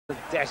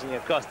Dashing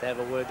across to have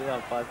a word with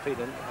umpire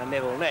Peter and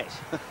Neville Nash.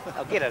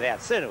 I'll get it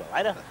out sooner or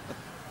later.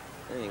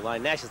 Anyway,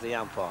 Nash is the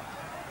umpire.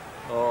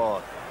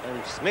 Oh,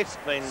 and Smith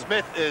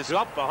is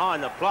dropped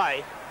behind the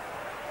play.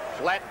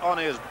 Flat on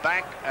his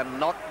back and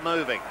not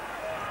moving.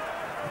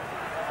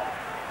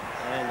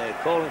 And they're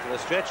calling for the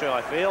stretcher,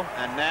 I feel.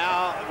 And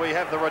now we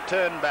have the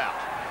return bout.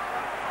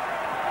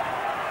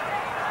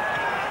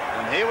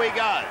 And here we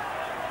go.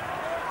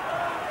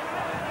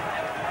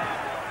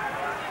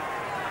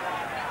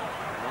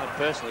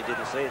 Personally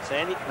didn't see it,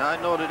 Sandy. No,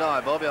 nor did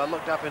I, Bobby. I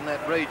looked up in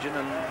that region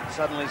and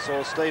suddenly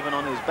saw Stephen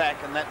on his back,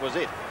 and that was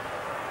it.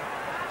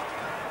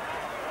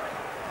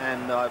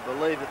 And I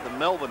believe that the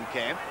Melbourne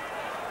camp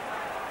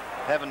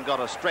haven't got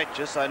a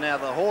stretcher, so now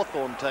the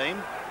Hawthorn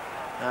team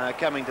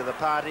coming to the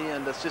party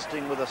and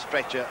assisting with a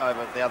stretcher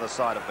over at the other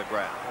side of the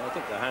ground. Well, I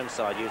think the home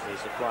side usually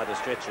supply the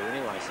stretcher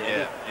anyway, Sandy.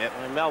 Yeah, yep.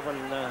 And Melbourne...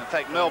 in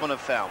fact, Melbourne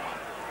have found one.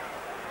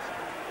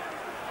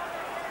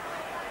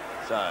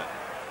 So...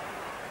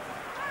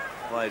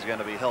 play is going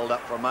to be held up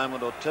for a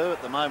moment or two.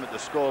 At the moment, the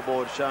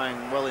scoreboard showing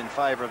well in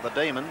favour of the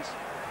Demons.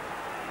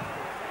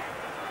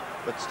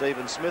 But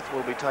Stephen Smith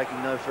will be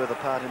taking no further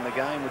part in the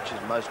game, which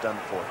is most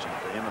unfortunate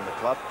for him and the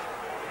club.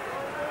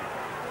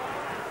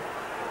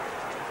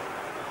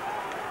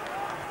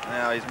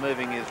 Now he's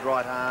moving his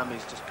right arm.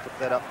 He's just put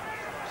that up.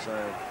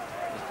 So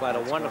he's played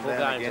a wonderful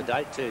game to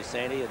date too,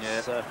 Sandy.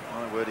 It's, yeah,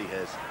 my word, he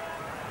has.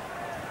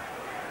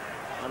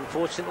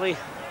 Unfortunately,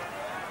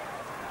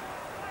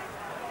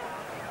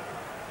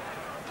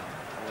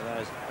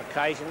 those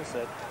occasions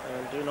that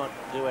do not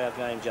do our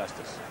game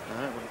justice.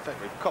 No, well, in fact,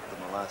 we've copped them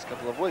the last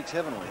couple of weeks,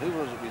 haven't we? Who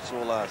was it we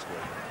saw last week?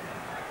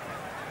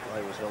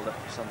 Play was held up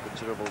for some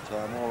considerable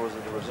time, or was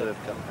it a reserve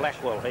cup?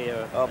 Blackwell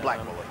here. Oh,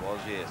 Blackwell it was,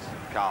 yes.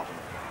 Carlton.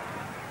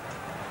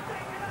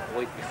 A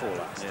week before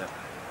last. Yeah.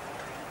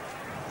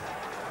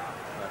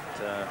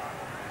 But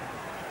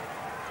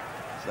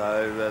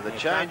so the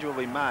change will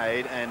be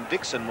made, and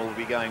Dixon will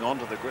be going on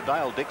to the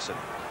Dale Dixon.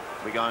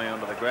 Be going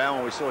onto the ground.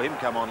 Well, we saw him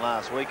come on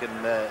last week,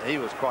 and he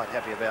was quite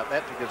happy about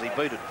that because he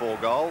booted 4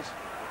 goals.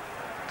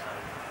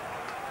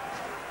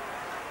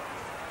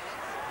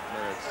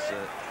 But it's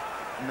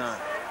no.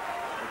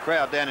 The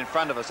crowd down in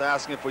front of us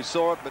asking if we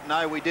saw it, but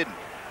no, we didn't.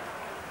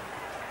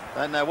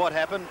 Don't know what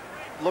happened.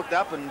 Looked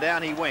up and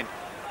down he went.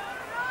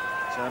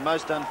 So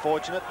most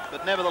unfortunate,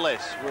 but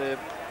nevertheless, we're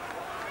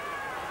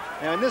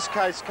now in this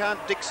case. Can't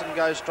Dixon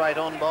go straight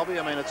on, Bobby?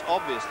 I mean, it's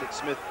obvious that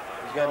Smith.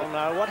 Well,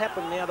 no, what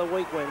happened the other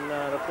week when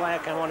the player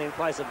came on in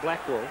place of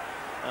Blackwell?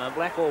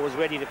 Blackwell was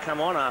ready to come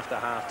on after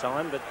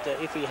half-time, but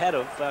if he had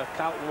have,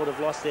 Carlton would have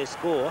lost their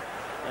score.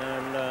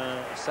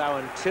 And so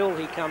until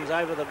he comes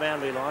over the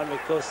boundary line,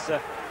 because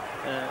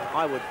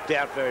I would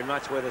doubt very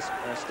much whether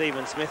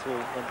Stephen Smith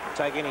will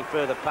take any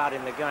further part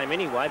in the game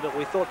anyway, but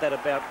we thought that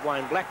about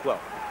Wayne Blackwell.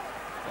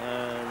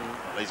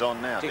 Well, he's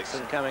on now.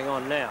 Dixon coming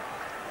on now.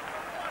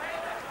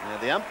 Now,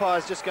 the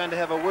umpire's just going to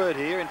have a word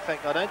here. In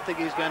fact, I don't think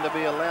he's going to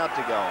be allowed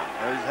to go on.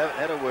 He's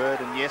had a word,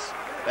 and yes,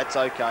 that's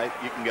okay.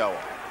 You can go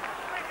on.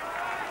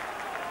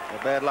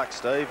 Well, bad luck,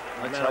 Steve.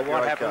 No matter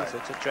what happens,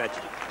 it's a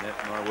tragedy. Yep,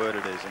 my word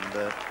it is.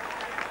 And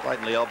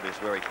blatantly obvious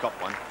where he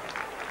copped one.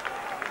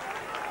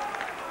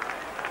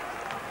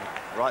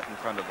 Right in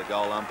front of the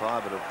goal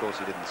umpire, but of course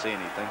he didn't see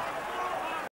anything.